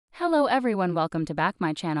Hello everyone, welcome to back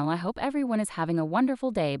my channel. I hope everyone is having a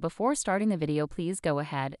wonderful day. Before starting the video, please go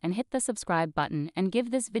ahead and hit the subscribe button and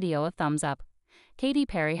give this video a thumbs up. Katy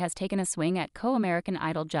Perry has taken a swing at co-American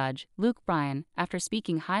Idol judge Bryan after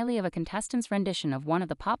speaking highly of a contestant's rendition of one of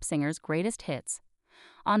the pop singer's greatest hits.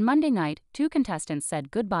 On Monday night, two contestants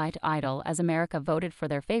said goodbye to Idol as America voted for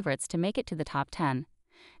their favorites to make it to the top 10.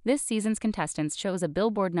 This season's contestants chose a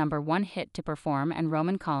Billboard #1 hit to perform, and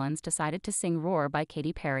Roman Collins decided to sing Roar by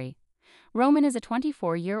Katy Perry. Roman is a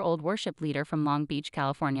 24-year-old worship leader from Long Beach,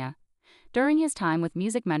 California. During his time with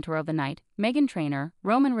Music Mentor of the Night, Meghan Trainor,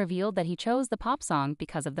 Roman revealed that he chose the pop song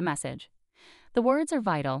because of the message. "The words are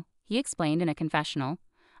vital," he explained in a confessional.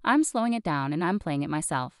 "I'm slowing it down and I'm playing it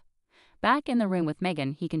myself." Back in the room with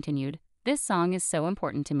Meghan, he continued, "This song is so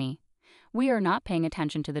important to me. We are not paying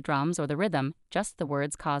attention to the drums or the rhythm, just the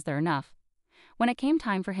words cause they're enough." When it came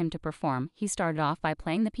time for him to perform, he started off by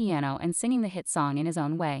playing the piano and singing the hit song in his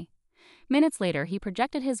own way. Minutes later, he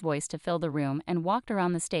projected his voice to fill the room and walked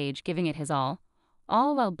around the stage giving it his all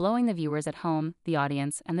while blowing the viewers at home, the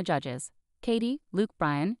audience, and the judges, Katy,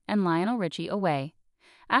 Bryan, and Lionel Richie, away.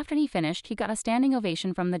 After he finished, he got a standing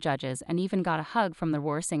ovation from the judges and even got a hug from the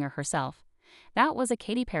Roar singer herself. That was a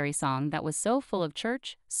Katy Perry song that was so full of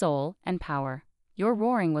church, soul, and power. "Your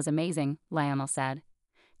roaring was amazing," Lionel said.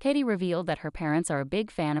 Katy revealed that her parents are a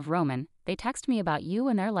big fan of Roman. "They text me about you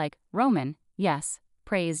and they're like, 'Roman, yes,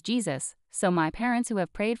 praise Jesus.' So my parents, who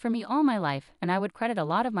have prayed for me all my life, and I would credit a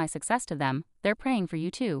lot of my success to them, they're praying for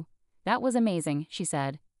you too." "That was amazing," she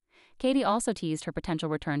said. Katy also teased her potential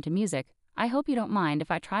return to music. "I hope you don't mind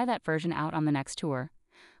if I try that version out on the next tour."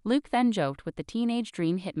 Luke then joked with the teenage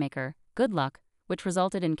dream hitmaker, "Good luck," which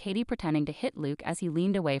resulted in Katy pretending to hit Luke as he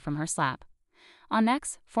leaned away from her slap. On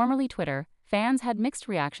X, formerly Twitter, fans had mixed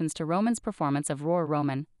reactions to Roman's performance of Roar.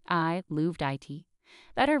 "Roman, I loved it.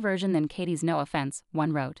 Better version than Katy's, no offense,"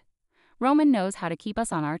 one wrote. "Roman knows how to keep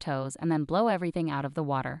us on our toes and then blow everything out of the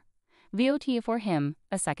water. VOT for him,"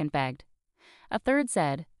 a second begged. A third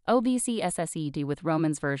said, "OBCSSED with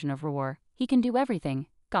Roman's version of Roar. He can do everything: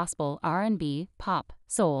 gospel, R&B, pop,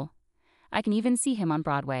 soul. I can even see him on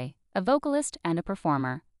Broadway, a vocalist and a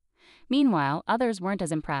performer." Meanwhile, others weren't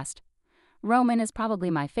as impressed. "Roman is probably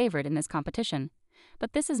my favorite in this competition,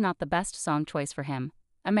 but this is not the best song choice for him.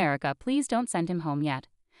 America, please don't send him home yet.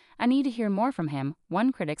 I need to hear more from him,"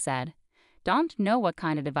 one critic said. "Don't know what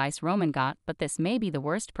kind of advice Roman got, but this may be the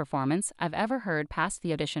worst performance I've ever heard past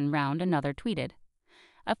the audition round," another tweeted.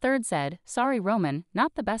 A third said, "Sorry Roman,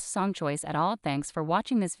 not the best song choice at all. Thanks for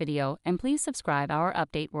watching this video, and please subscribe our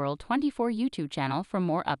Update World 24 YouTube channel for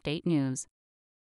more update news."